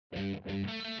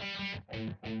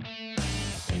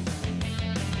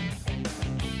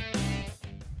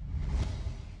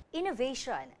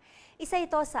Innovation. Isa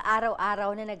ito sa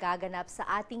araw-araw na nagaganap sa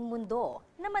ating mundo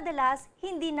na madalas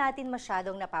hindi natin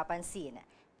masyadong napapansin.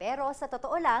 Pero sa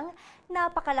totoo lang,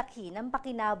 napakalaki ng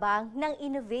pakinabang ng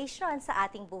innovation sa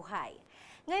ating buhay.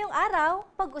 Ngayong araw,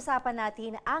 pag-usapan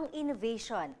natin ang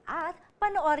innovation at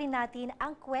panoorin natin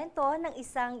ang kwento ng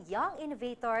isang young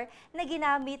innovator na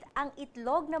ginamit ang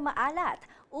itlog na maalat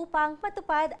upang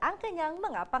matupad ang kanyang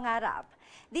mga pangarap.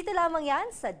 Dito lamang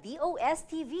yan sa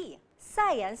DOSTv,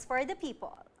 Science for the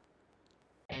People.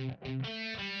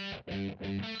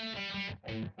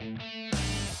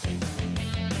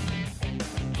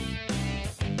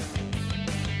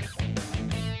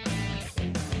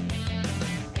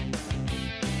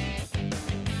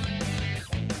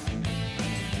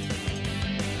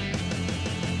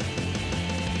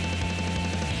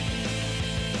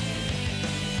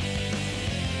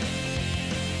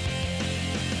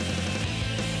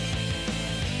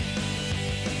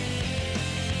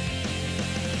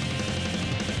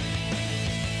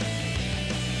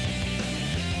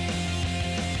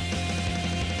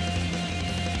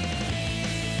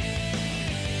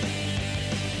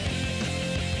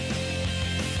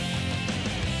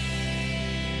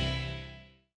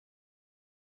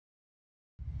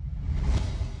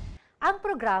 Ang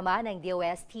programa ng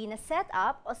DOST na Set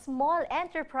Up o Small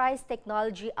Enterprise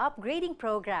Technology Upgrading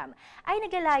Program ay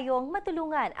naglalayong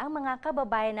matulungan ang mga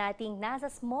kababayan nating nasa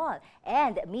small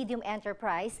and medium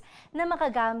enterprise na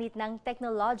makagamit ng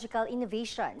technological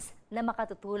innovations na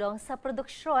makatutulong sa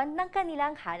produksyon ng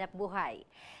kanilang hanap buhay.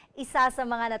 Isa sa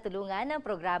mga natulungan ng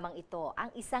programang ito ang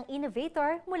isang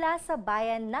innovator mula sa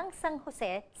bayan ng San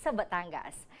Jose sa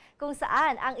Batangas, kung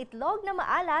saan ang itlog na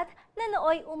maalat na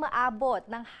nooy umaabot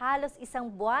ng halos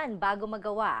 1 buwan bago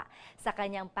magawa. Sa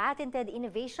kanyang patented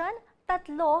innovation,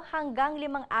 3 hanggang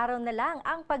 5 araw na lang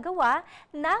ang paggawa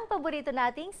ng paborito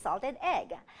nating salted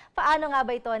egg. Paano nga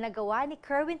ba ito nagawa ni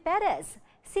Kerwin Perez?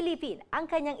 Silipin ang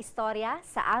kanyang istorya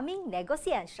sa aming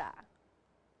Sinesiyensya.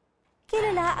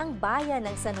 Kilala ang bayan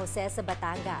ng San Jose sa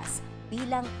Batangas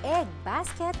bilang Egg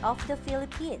Basket of the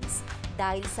Philippines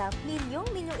dahil sa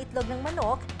milyong-milyong itlog ng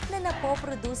manok na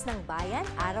napoproduce ng bayan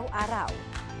araw-araw.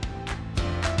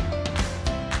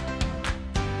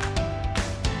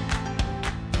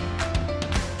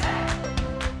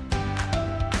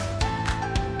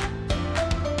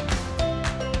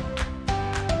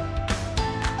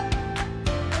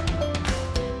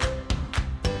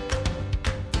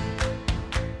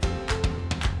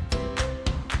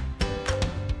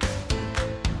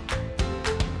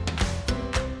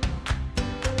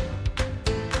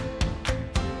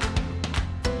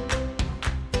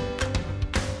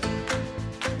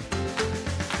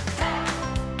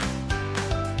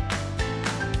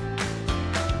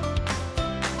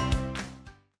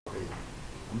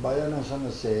 Ang bayan ng San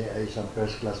Jose ay isang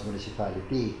first-class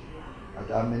municipality at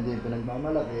amin din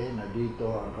pinagmamalaki na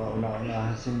dito ang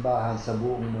kauna-unahang simbahan sa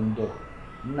buong mundo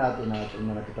natin na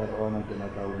nakitaroon ng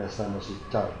tinatawag na San Jose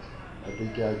Church at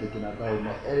kaya tinatawag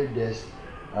na eldest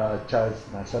church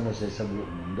na San Jose sa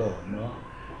buong mundo. No?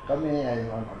 Kami ay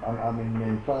ang aming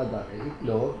main product ay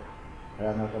itlog,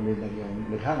 kaya nga kami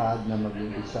naghangad na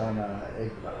maging isa na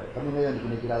egg. Kami ngayon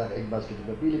kinikilala ng Egg Basket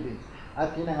of the Philippines at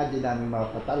hinangad din namin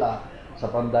mga patala sa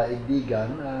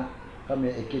pandaigdigan na kami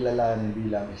ikilalanin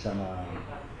bilang isang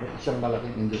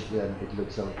malaking industriya ng itlog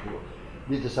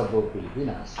dito sa buong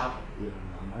Pilipinas.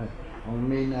 Ang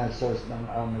main source ng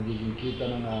nagiging kita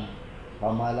ng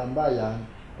pamahalang bayan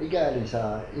ay galing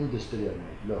sa industriya ng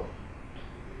itlog.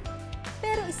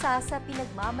 Pero isa sa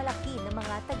pinagmamalaki ng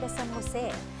mga taga San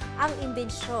Jose ang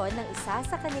imbensyon ng isa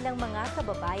sa kanilang mga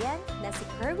kababayan na si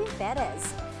Kerwin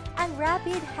Perez, ang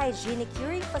Rapid Hygienic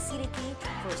Curing Facility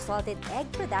for Salted Egg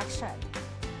Production.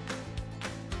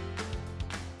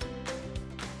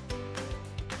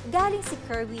 Galing si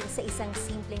Kerwin sa isang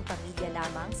simpleng pamilya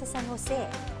lamang sa San Jose.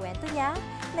 Kwento niya,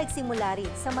 nagsimula rin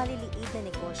sa maliliit na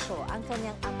negosyo ang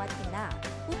kanyang ama't ina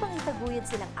upang itaguyod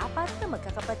silang 4 na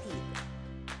magkakapatid.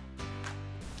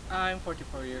 I'm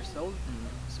 44 years old. I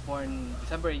was born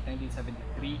December 8,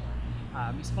 1973.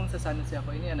 Mismong sa San Jose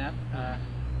ako inianak.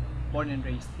 Born and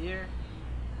raised here.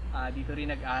 Dito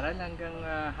rin nag-aral hanggang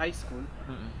high school.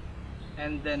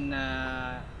 And then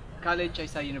college ay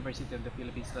sa University of the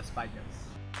Philippines, Los Baños.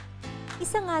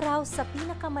 Isang araw sa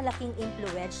pinakamalaking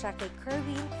impluwensya kay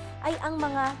Kerwin ay ang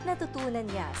mga natutunan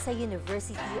niya sa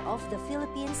University of the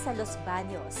Philippines sa Los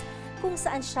Baños, kung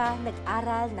saan siya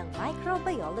nag-aral ng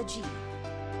microbiology.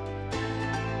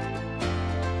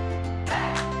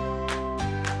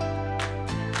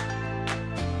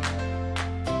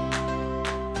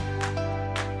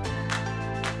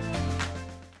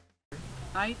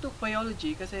 I took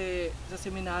biology kasi sa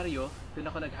seminaryo, doon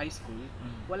ako nag-high school,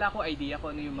 wala ko idea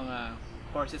kung ano yung mga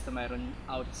courses na mayroon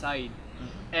outside.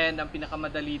 And ang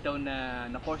pinakamadali daw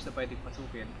na course na pwedeng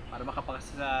pasukin para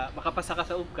makapasa ka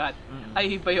sa UPCAT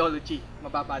ay biology.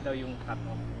 Mababa daw yung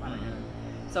cut-off. Parang ganun.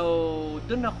 So,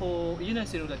 doon yun ang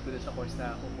sinulat ko doon sa course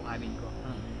na kukuhanin ko.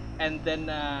 And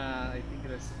then, I think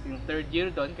it was yung third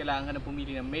year doon, kailangan ka na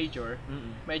pumili ng major.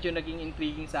 Medyo naging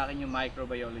intriguing sa akin yung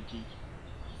microbiology.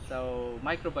 So,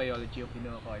 microbiology yung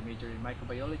pinuha ko. I major in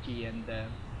microbiology and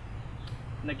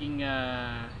naging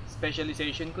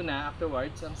specialization ko na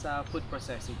afterwards ang sa food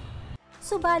processing.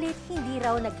 Subalit, hindi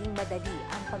raw naging madali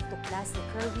ang pagtuklas ni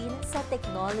Kerwin sa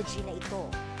technology na ito.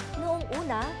 Noong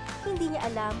una, hindi niya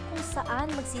alam kung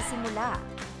saan magsisimula.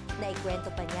 Naikwento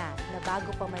pa niya na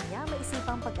bago pa man niya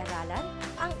maisipang pag-aralan,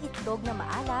 ang itlog na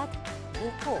maalat,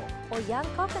 buko o young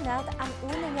coconut ang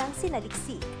una niyang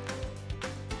sinaliksik.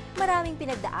 Maraming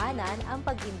pinagdaanan ang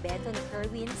pag-imbento ni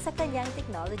Kerwin sa kanyang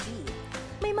technology.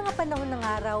 May mga panahon ng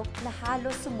araw na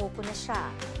halos sumuko na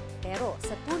siya. Pero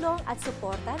sa tulong at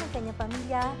suporta ng kanyang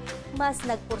pamilya, mas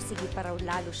nagpursige pa raw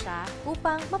lalo siya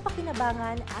upang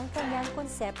mapakinabangan ang kanyang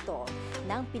konsepto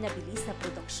ng pinabilis na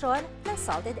produksyon ng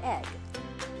salted egg.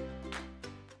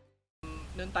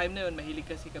 Noong time na yun, mahilig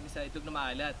kasi kami sa itlog na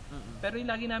maalat. Pero yung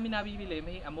lagi namin nabibili,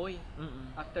 may amoy.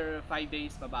 After 5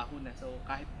 days, mabaho na. So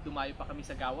kahit dumayo pa kami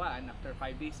sa gawaan, after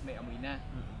 5 days, may amoy na.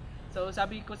 So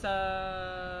sabi ko sa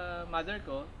mother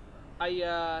ko, ay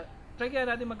try kaya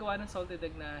natin magawa ng salted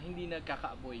egg na hindi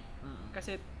nagkakaaboy.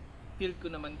 Kasi field ko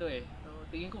naman to eh. So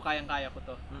tingin ko kayang-kaya ko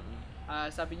to.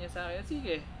 Sabi niya sa akin,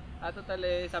 sige.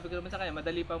 Total sabi ko naman sa kanya,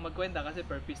 madali pang magkwenta kasi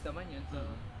per piece naman yun. So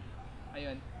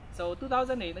ayun. So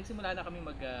 2008, nagsimula na kami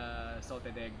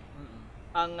mag-salted egg.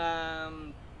 Ang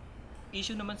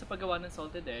issue naman sa paggawa ng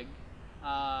salted egg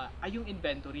ay yung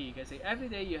inventory. Kasi every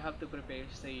day you have to prepare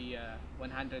say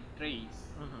 100 trays.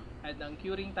 At ang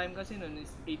curing time kasi nun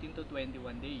is 18 to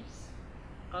 21 days.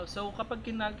 So kapag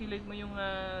kinalculate mo yung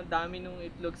dami ng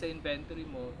itlog sa inventory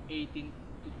mo, 18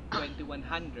 to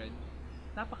 2100,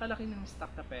 napakalaki ng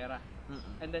stock na pera.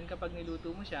 And then kapag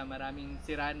niluto mo siya, maraming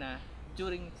sira na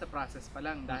during sa process pa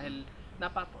lang dahil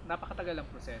napakatagal ang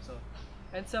proseso.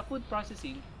 And sa food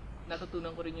processing,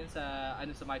 natutunan ko rin yun sa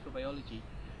sa microbiology,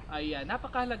 ay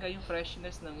napakahalaga yung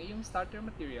freshness ng yung starter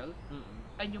material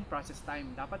and yung process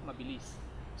time, dapat mabilis.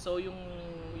 So yung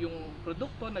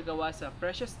produkto na gawa sa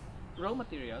freshest raw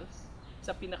materials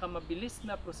sa pinakamabilis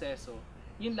na proseso,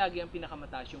 yun lagi ang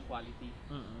pinakamataas yung quality.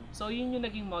 So yun yung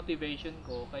naging motivation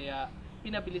ko, kaya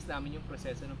pinabilis namin yung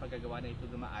proseso ng paggagawa na ito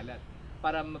na maalat,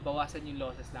 para mabawasan yung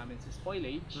losses namin sa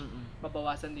spoilage,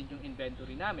 mabawasan din yung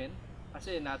inventory namin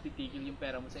kasi natitigil yung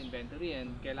pera mo sa inventory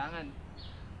and kailangan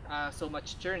so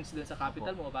much churns dun sa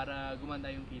capital mo para gumanda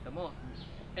yung kita mo.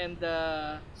 And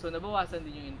so nabawasan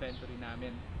din yung inventory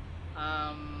namin.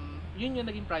 Yun yung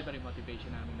naging primary motivation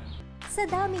namin nun. Sa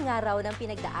daming araw ng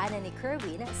pinagdaanan ni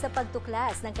Kerwin sa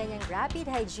pagtuklas ng kanyang rapid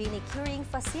hygienic curing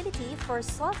facility for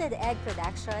salted egg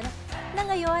production na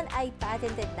ngayon ay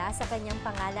patented na sa kanyang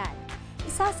pangalan.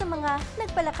 Isa sa mga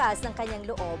nagpalakas ng kanyang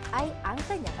loob ay ang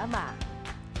kanyang ama.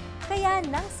 Kaya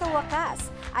nang sa wakas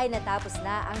ay natapos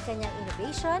na ang kanyang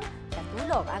innovation,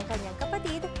 natulong ang kanyang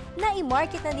kapatid na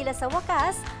i-market na nila sa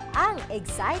wakas ang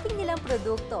exciting nilang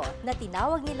produkto na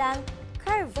tinawag nilang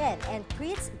Kerwin and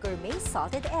Pritz Gourmet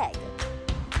Salted Egg.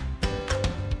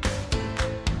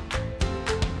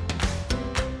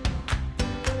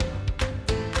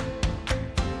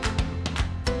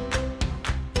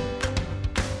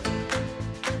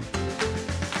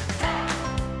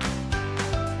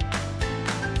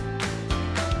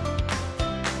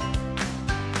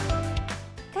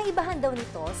 Kaibahan daw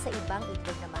nito sa ibang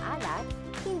itlog na maalat,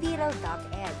 hindi raw duck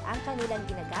egg ang kanilang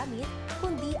ginagamit,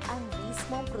 kundi ang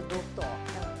mismong produkto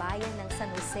ng bayan ng San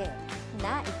Jose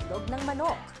na itlog ng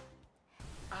manok.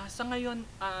 Sa ngayon,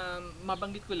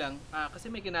 mabanggit ko lang, kasi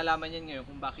may kinalaman yan ngayon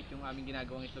kung bakit yung aming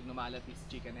ginagawang itlog na maalat is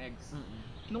chicken eggs.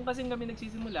 Nung kasing kami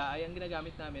nagsisimula, ay ang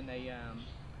ginagamit namin ay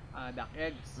duck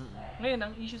eggs. Ngayon,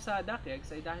 ang issue sa duck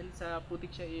eggs ay dahil sa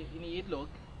putik siya iniitlog,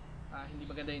 hindi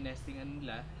maganda yung nesting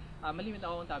nila, malimit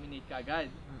ako contaminate kaagad.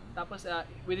 Tapos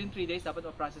within 3 days dapat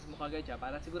ma-process mo kaagad siya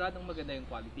para siguradong maganda yung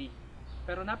quality.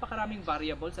 Pero napakaraming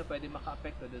variables na pwede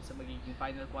maka-apekto dun sa magiging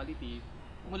final quality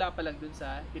mula pa lang dun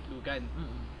sa itlogan.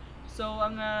 So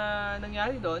ang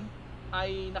nangyari doon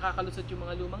ay nakakalusot yung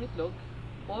mga lumang itlog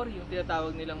or yung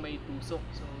tinatawag nilang may tusok.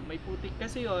 So may putik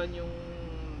kasi yon, yung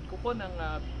kuko ng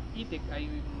itik ay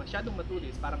masyadong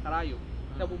matulis, parang karayo,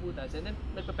 nabubutas, and then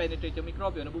nagpa-penetrate yung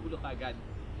mikrobyo, nabubulok agad.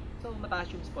 So mataas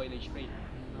yung spoilage rate.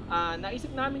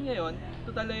 Naisip namin ngayon,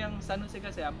 total yung San Jose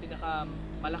kasi ang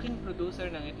pinakamalaking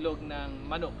producer ng itlog ng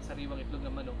manok, sariwang itlog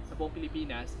ng manok sa buong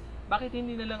Pilipinas. Bakit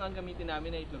hindi na lang ang gamitin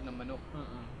namin na itlog ng manok?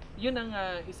 Yun ang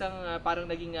isang parang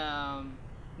naging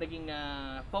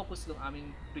focus ng aming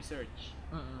research.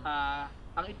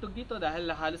 Ang itlog dito, dahil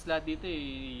halos lahat dito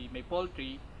may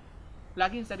poultry,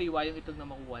 laging sariwa yung itlog na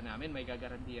makuha namin, may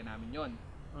gagarantiya namin yon.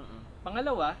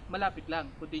 Pangalawa, malapit lang,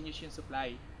 continuous yung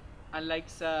supply. Unlike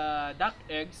sa duck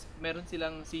eggs, meron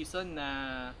silang season na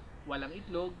walang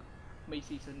itlog, may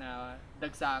season na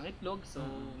dagsa ang itlog, so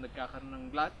nagkakaroon ng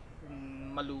glut,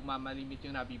 malimit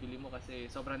yung nabibili mo kasi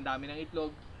sobrang dami ng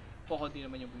itlog, kukunti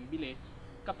naman yung bumibili.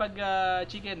 Kapag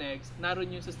chicken eggs,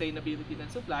 naroon yung sustainability ng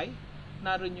supply,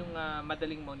 naroon yung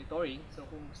madaling monitoring, so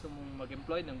kung gusto mong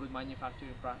mag-employ ng good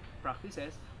manufacturing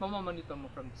practices, mamamonitor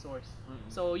mo from the source.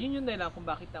 So yun yung dahilan kung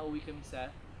bakit nauwi kami sa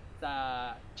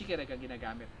chicken egg ang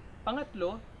ginagamit.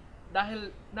 Pangatlo,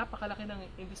 dahil napakalaki ng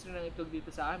industry ng itlog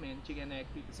dito sa amin, chicken egg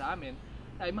dito sa amin,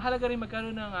 ay mahalaga rin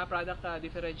magkaroon ng product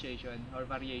differentiation or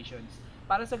variations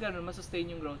para sa ganun masustain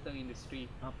yung growth ng industry.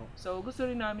 So gusto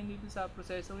rin namin dito sa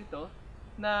proseso ito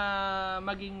na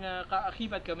maging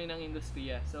kaakibat kami ng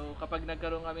industriya. So kapag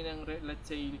nagkaroon kami ng, let's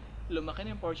say, lumaki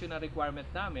na yung portion na requirement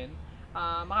namin,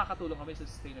 makakatulong kami sa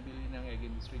sustainability ng egg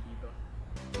industry dito.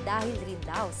 Dahil rin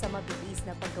daw sa mabilis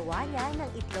na paggawa niya ng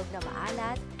itlog na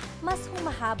maalat, mas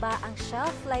humahaba ang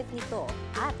shelf life nito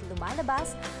at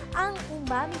lumalabas ang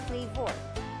umami flavor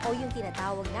o yung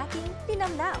tinatawag nating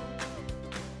tinamnam.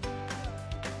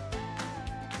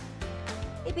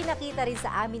 Ipinakita rin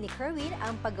sa amin ni Kerwin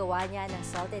ang paggawa niya ng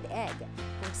salted egg,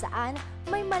 kung saan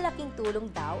may malaking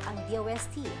tulong daw ang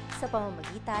DOST sa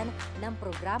pamamagitan ng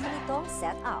programa nitong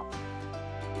set up.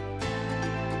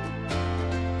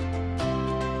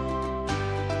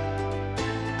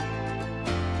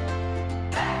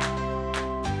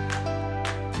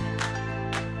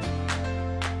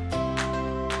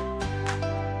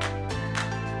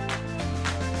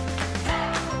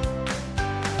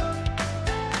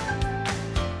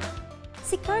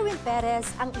 Si Kerwin Perez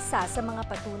ang isa sa mga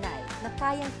patunay na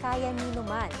kayang-kaya ni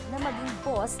man na maging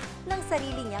boss ng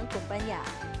sarili niyang kumpanya,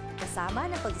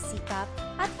 kasama ng pagsisikap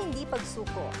at hindi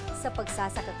pagsuko sa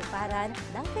pagsasakatuparan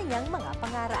ng kanyang mga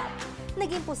pangarap.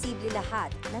 Naging posible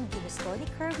lahat ng ginusto ni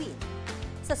Kerwin.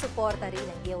 Sa suporta rin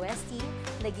ng DOST,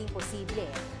 naging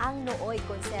posible ang nooy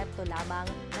konsepto lamang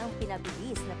ng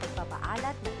pinabilis na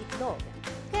pagpapaalat ng itlog.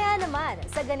 Kaya naman,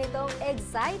 sa ganitong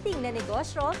exciting na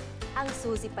negosyo, ang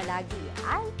susi palagi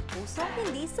ay pusong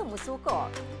hindi sumusuko.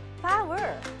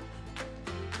 Power!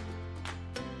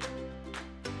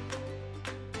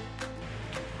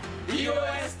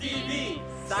 DOSTv!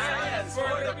 Science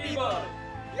for the people!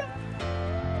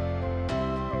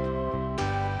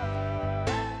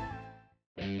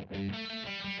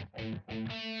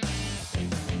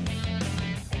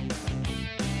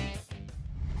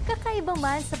 Kakaiba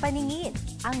man sa paningin,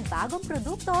 ang bagong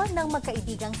produkto ng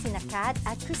magkaibigang sina Kat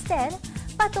at Kristen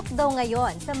patok daw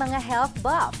ngayon sa mga health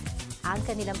buff. Ang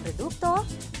kanilang produkto,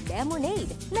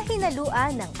 lemonade na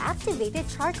hinaluan ng activated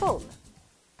charcoal.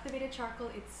 Activated charcoal,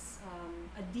 it's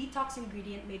a detox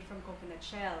ingredient made from coconut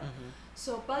shell.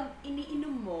 So pag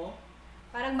iniinom mo,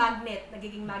 parang magnet,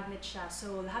 nagiging magnet siya.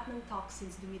 So lahat ng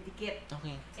toxins dumidikit.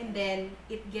 And then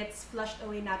it gets flushed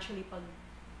away naturally pag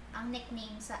ang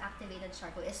nickname sa activated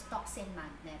charcoal is toxin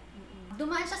magnet.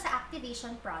 Dumaan siya sa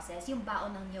activation process, yung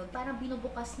baon ng niyog. Parang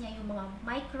binubukas niya yung mga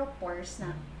micropores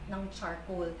ng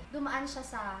charcoal. Dumaan siya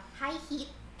sa high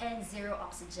heat and zero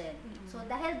oxygen. So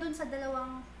dahil dun sa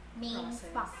dalawang main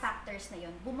factors na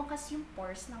yun, bumukas yung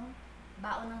pores ng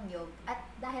baon ng niyog at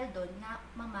dahil doon na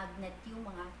mamagnet yung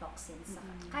mga toxins.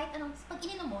 Kahit anong, pag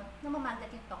ininom mo,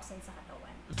 namamagnet yung toxins sa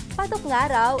katawan. Patok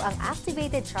nga raw ang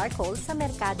activated charcoal sa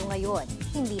merkado ngayon,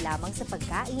 hindi lamang sa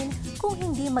pagkain, kung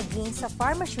hindi maging sa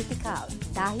pharmaceutical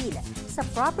dahil sa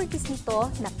properties nito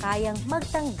na kayang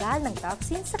magtanggal ng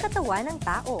toxins sa katawan ng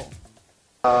tao.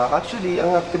 Actually,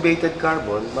 ang activated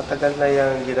carbon, matagal na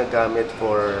yung ginagamit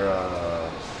for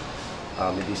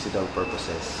medicinal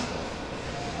purposes.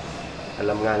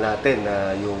 Alam nga natin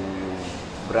na yung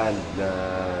brand na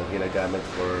ginagamit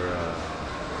for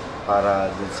para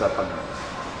dun sa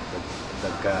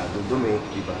nagkadudumi,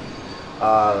 di ba?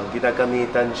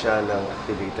 Ginagamitan siya ng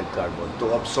activated carbon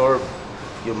to absorb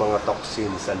yung mga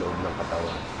toxins sa loob ng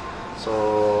katawan. So,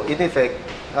 in effect,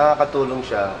 nakakatulong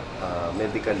siya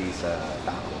medically sa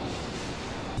tao.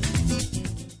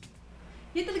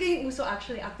 yun talaga yung uso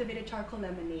actually, activated charcoal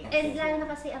lemonade. And lalo na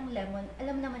kasi ang lemon,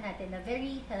 alam naman natin na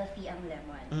very healthy ang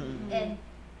lemon. And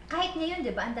kahit ngayon,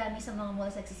 di ba, ang dami sa mga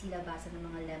malls nagsisilabasan ng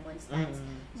mga lemon stands.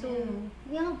 So,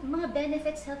 yung mga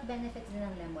benefits, health benefits din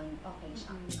ng lemon, okay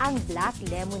siya. Ang black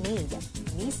lemonade,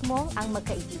 mismong ang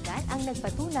magkaibigan ang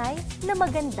nagpatunay na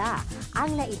maganda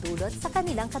ang naidulot sa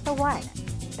kanilang katawan.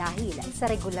 Dahil sa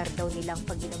regular daw nilang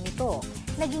pag-inom nito,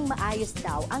 naging maayos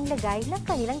daw ang lagay ng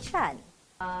kanilang tiyan.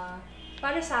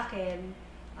 Para sa akin,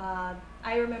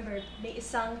 I remember may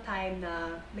isang time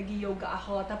na nag-yoga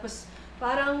ako, tapos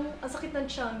parang ang sakit ng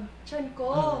tiyan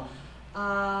ko.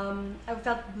 I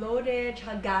felt bloated,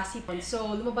 gassy.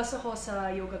 So, lumabas ako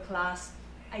sa yoga class.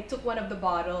 I took one of the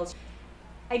bottles.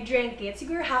 I drank it.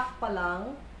 Siguro half pa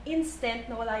lang. Instant,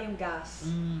 nawala yung gas.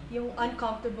 Yung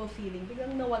uncomfortable feeling,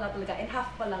 biglang nawala talaga. And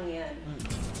half pa lang yan.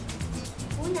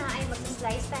 Una ay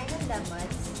mag-slice tayo ng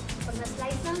lemons. Pag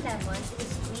na-slice ng lemons,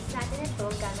 i-squeeze natin ito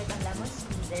gamit ang lemon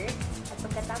squeezer. At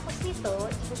pagkatapos nito,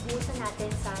 ibubuhusan natin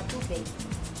sa tubig,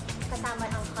 kasama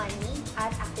ang honey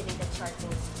at activated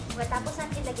charcoal. Pagkatapos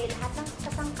natin ilagay lahat ng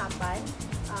kasangkapan,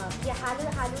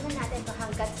 ihalo-halo na natin ito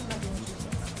hanggat sa maging juice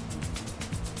ito.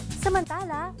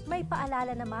 Samantala, may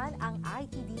paalala naman ang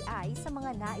ITDI sa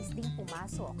mga nais ding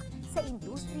pumasok sa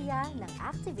industriya ng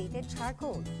activated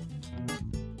charcoal.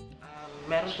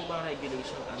 Meron po ba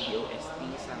regulation ang DOST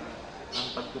sa ang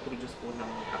pagpuproduce po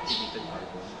ng activated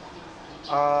carbon?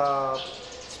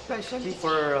 Especially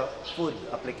for food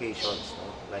applications,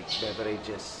 no? Like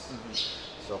beverages.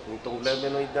 So kung itong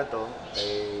lemonade na to,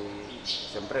 eh,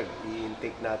 siyempre,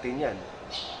 i-intake natin yan.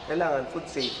 Kailangan food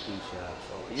safety siya.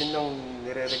 So yun ang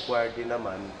nire-require din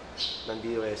naman ng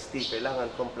DOST.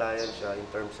 Kailangan compliant siya in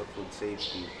terms of food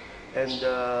safety. And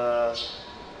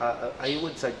I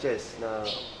would suggest na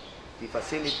the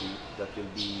facility that will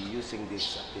be using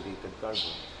this activated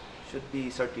carbon should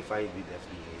be certified with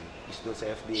FDA. Is doon sa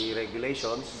FDA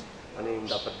regulations, ano yung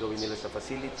dapat gawin nila sa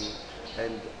facility,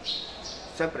 and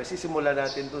siyempre sisimula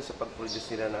natin doon sa pag-produce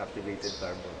nila ng activated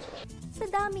carbon. Sa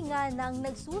dami nga ng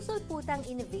nagsusulputang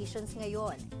innovations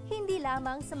ngayon, hindi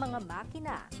lamang sa mga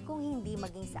makina, kung hindi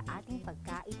maging sa ating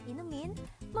pagkait-inumin,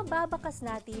 mababakas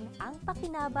natin ang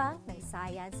pakinabang ng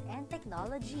science and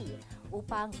technology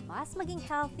upang mas maging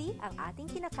healthy ang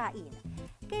ating kinakain.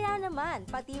 Kaya naman,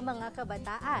 pati mga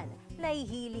kabataan,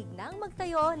 nahihilig nang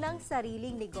magtayo ng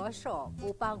sariling negosyo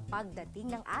upang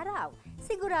pagdating ng araw,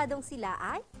 siguradong sila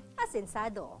ay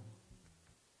asensado.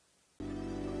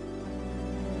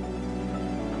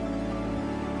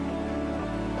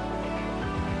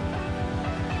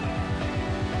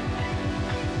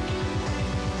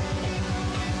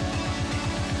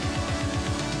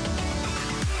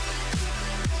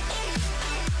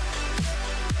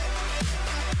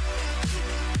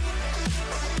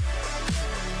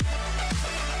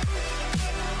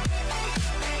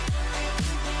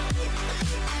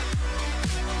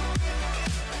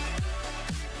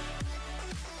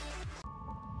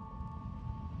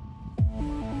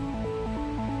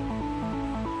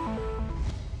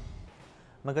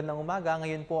 Magandang umaga.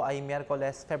 Ngayon po ay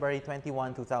Miyerkules, February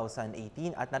 21,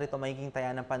 2018 at narito magiging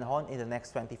taya ng panahon in the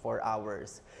next 24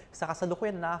 hours. Sa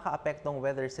kasalukuyan na nakakaapektong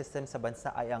weather system sa bansa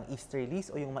ay ang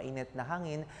easterlies o yung mainit na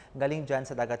hangin galing dyan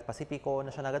sa dagat Pasipiko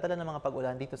na siya nagadala ng mga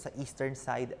pag-ulan dito sa eastern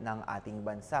side ng ating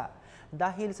bansa.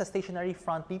 Dahil sa stationary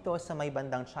front dito sa may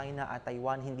bandang China at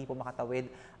Taiwan, hindi po makatawid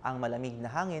ang malamig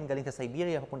na hangin galing sa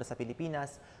Siberia papunta sa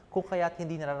Pilipinas, kung kaya't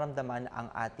hindi nararamdaman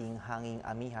ang ating hanging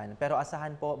amihan. Pero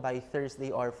asahan po by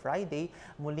Thursday or Friday,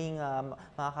 muling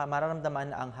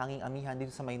mararamdaman ang hanging amihan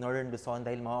dito sa may Northern Luzon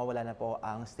dahil mawawala na po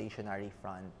ang stationary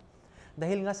front.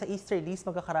 Dahil nga sa easterlies,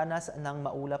 magkakaranas ng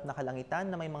maulap na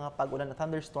kalangitan na may mga pag-ulan na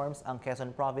thunderstorms ang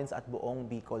Quezon Province at buong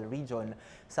Bicol Region.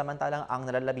 Samantalang ang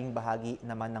nalalabing bahagi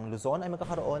naman ng Luzon ay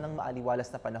magkakaroon ng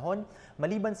maaliwalas na panahon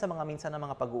maliban sa mga minsan ng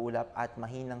mga pag-uulap at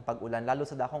mahinang pag-ulan lalo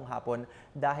sa dakong hapon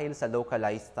dahil sa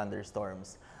localized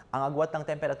thunderstorms. Ang agwat ng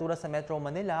temperatura sa Metro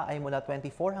Manila ay mula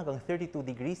 24 hanggang 32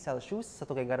 degrees Celsius, sa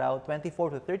Tuguegarao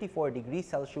 24 to 34 degrees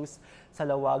Celsius, sa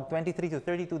Lawag 23 to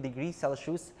 32 degrees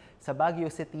Celsius, sa Baguio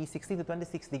City 16 to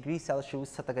 26 degrees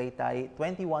Celsius, sa Tagaytay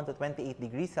 21 to 28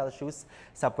 degrees Celsius,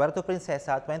 sa Puerto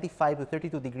Princesa 25 to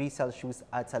 32 degrees Celsius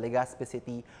at sa Legazpi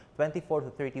City 24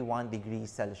 to 31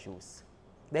 degrees Celsius.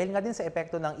 Dahil nga din sa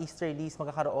epekto ng easterlies,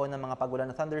 magkakaroon ng mga pag-ulan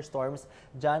na thunderstorms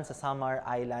dyan sa Samar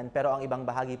Island. Pero ang ibang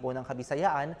bahagi po ng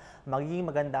Kabisayaan, magiging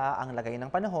maganda ang lagay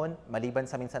ng panahon, maliban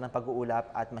sa minsan ng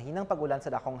pag-uulap at mahinang pag-ulan sa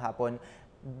dakong hapon,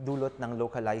 dulot ng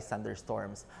localized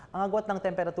thunderstorms. Ang agwat ng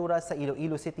temperatura sa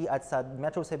Iloilo City at sa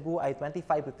Metro Cebu ay 25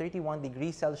 to 31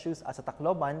 degrees Celsius at sa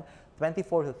Tacloban,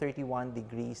 24 to 31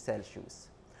 degrees Celsius.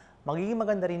 Magiging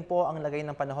maganda rin po ang lagay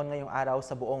ng panahon ngayong araw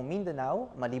sa buong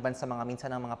Mindanao, maliban sa mga minsan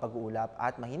ng mga pag-uulap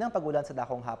at mahinang pag-ulan sa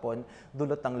dakong hapon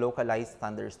dulot ng localized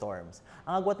thunderstorms.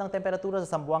 Ang agwat ng temperatura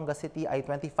sa Zamboanga City ay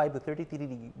 25 to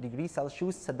 33 degrees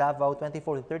Celsius, sa Davao 24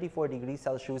 to 34 degrees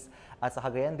Celsius at sa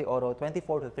Cagayan de Oro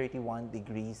 24 to 31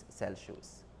 degrees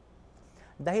Celsius.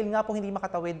 Dahil nga po hindi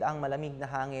makatawid ang malamig na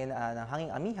hangin ng hanging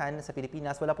amihan sa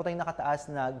Pilipinas, wala po tayong nakataas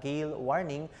na gale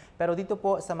warning. Pero dito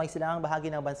po sa may silangang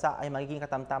bahagi ng bansa ay magiging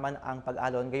katamtaman ang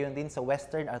pag-alon, gayon din sa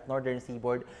western at northern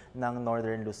seaboard ng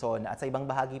northern Luzon. At sa ibang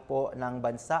bahagi po ng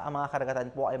bansa, ang mga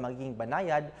karagatan po ay magiging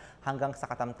banayad hanggang sa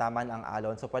katamtaman ang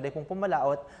alon. So pwede pong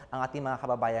pumalaot ang ating mga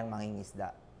kababayang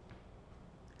mangingisda.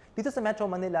 Dito sa Metro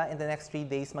Manila, in the next 3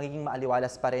 days, magiging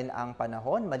maaliwalas pa rin ang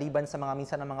panahon, maliban sa mga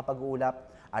minsan ng mga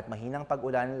pag-uulap at mahinang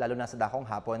pag-ulan, lalo na sa dakong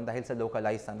hapon dahil sa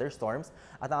localized thunderstorms.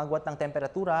 At ang agwat ng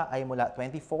temperatura ay mula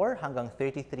 24 hanggang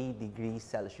 33 degrees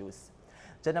Celsius.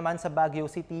 Diyan naman sa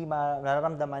Baguio City,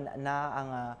 mararamdaman na ang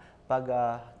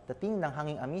pagdating ng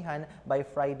hanging amihan by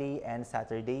Friday and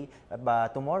Saturday.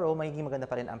 Tomorrow, magiging maganda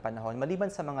pa rin ang panahon,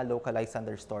 maliban sa mga localized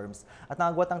thunderstorms. At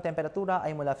ang agwat ng temperatura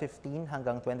ay mula 15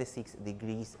 hanggang 26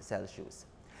 degrees Celsius.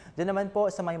 Diyan naman po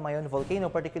sa Maymayon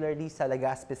Volcano, particularly sa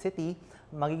Legazpi City,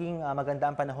 magiging maganda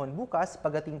ang panahon bukas.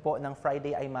 Pagdating po ng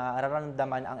Friday ay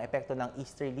mararamdaman ang epekto ng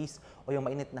easterlies o yung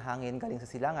mainit na hangin galing sa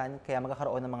silangan, kaya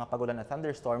magkakaroon ng mga pagulan at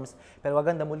thunderstorms, pero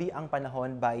maganda muli ang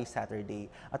panahon by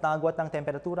Saturday. At ang agwat ng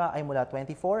temperatura ay mula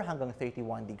 24 hanggang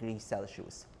 31 degrees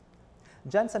Celsius.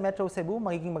 Diyan sa Metro Cebu,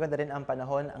 magiging maganda rin ang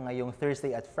panahon ngayong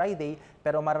Thursday at Friday,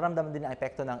 pero mararamdaman din ang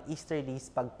epekto ng easterlies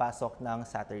pagpasok ng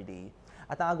Saturday.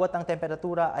 At ang agwat ng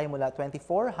temperatura ay mula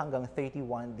 24 hanggang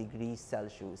 31 degrees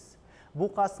Celsius.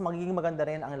 Bukas, magiging maganda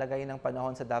rin ang lagay ng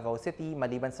panahon sa Davao City,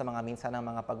 maliban sa mga minsan ng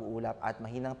mga pag-uulap at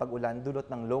mahinang pag-ulan dulot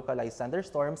ng localized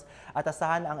thunderstorms, at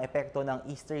asahan ang epekto ng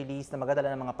easterlies na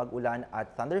magdadala ng mga pag-ulan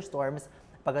at thunderstorms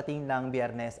pagdating ng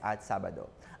Biyernes at Sabado.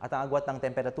 At ang agwat ng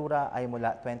temperatura ay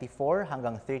mula 24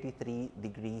 hanggang 33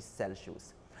 degrees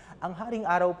Celsius. Ang haring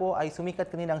araw po ay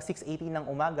sumikat kaninang 6:18 ng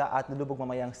umaga at lulubog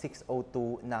mamayang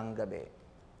 6:02 ng gabi.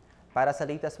 Para sa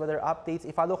latest weather updates,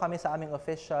 i-follow kami sa aming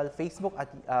official Facebook at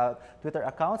Twitter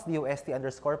accounts,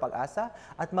 DOST_Pag-asa,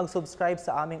 at mag-subscribe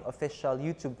sa aming official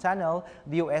YouTube channel,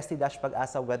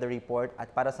 DOST-Pag-asa Weather Report.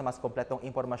 At para sa mas kompletong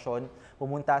impormasyon,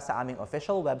 pumunta sa aming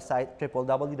official website,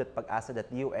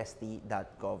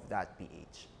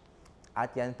 www.pagasa.dost.gov.ph.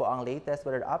 At yan po ang latest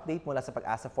weather update mula sa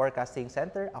Pag-asa Forecasting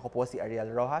Center. Ako po si Ariel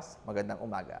Rojas. Magandang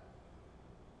umaga.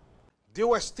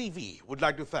 DOSTv would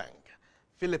like to thank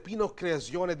Filipino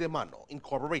Creazione de Mano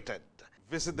Incorporated.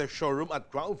 Visit their showroom at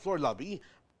ground floor lobby,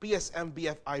 PSM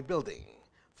BFI Building,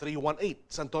 318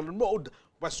 Santolan Road,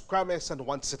 West Crames, San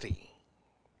Juan City.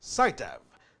 SciDev,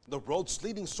 the world's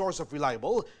leading source of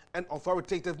reliable and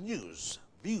authoritative news,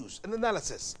 views, and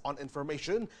analysis on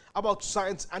information about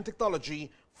science and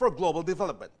technology for global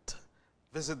development.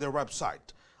 Visit their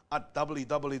website at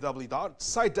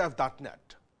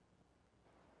www.scidev.net.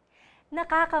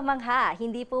 Nakakamangha,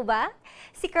 hindi po ba?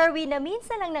 Si Kerwin na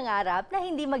minsan lang nangarap na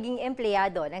hindi maging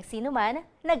empleyado ng sinuman,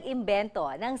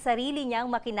 nag-imbento ng sarili niyang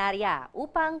makinarya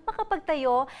upang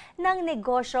makapagtayo ng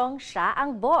negosyong siya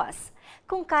ang boss.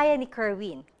 Kung kaya ni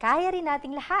Kerwin, kaya rin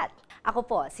nating lahat. Ako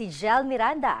po si Jel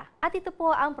Miranda at ito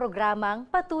po ang programang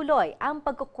patuloy ang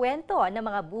pagkukwento ng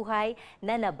mga buhay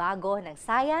na nabago ng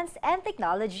science and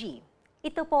technology.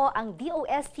 Ito po ang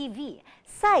DOSTv,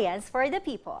 Science for the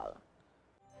People.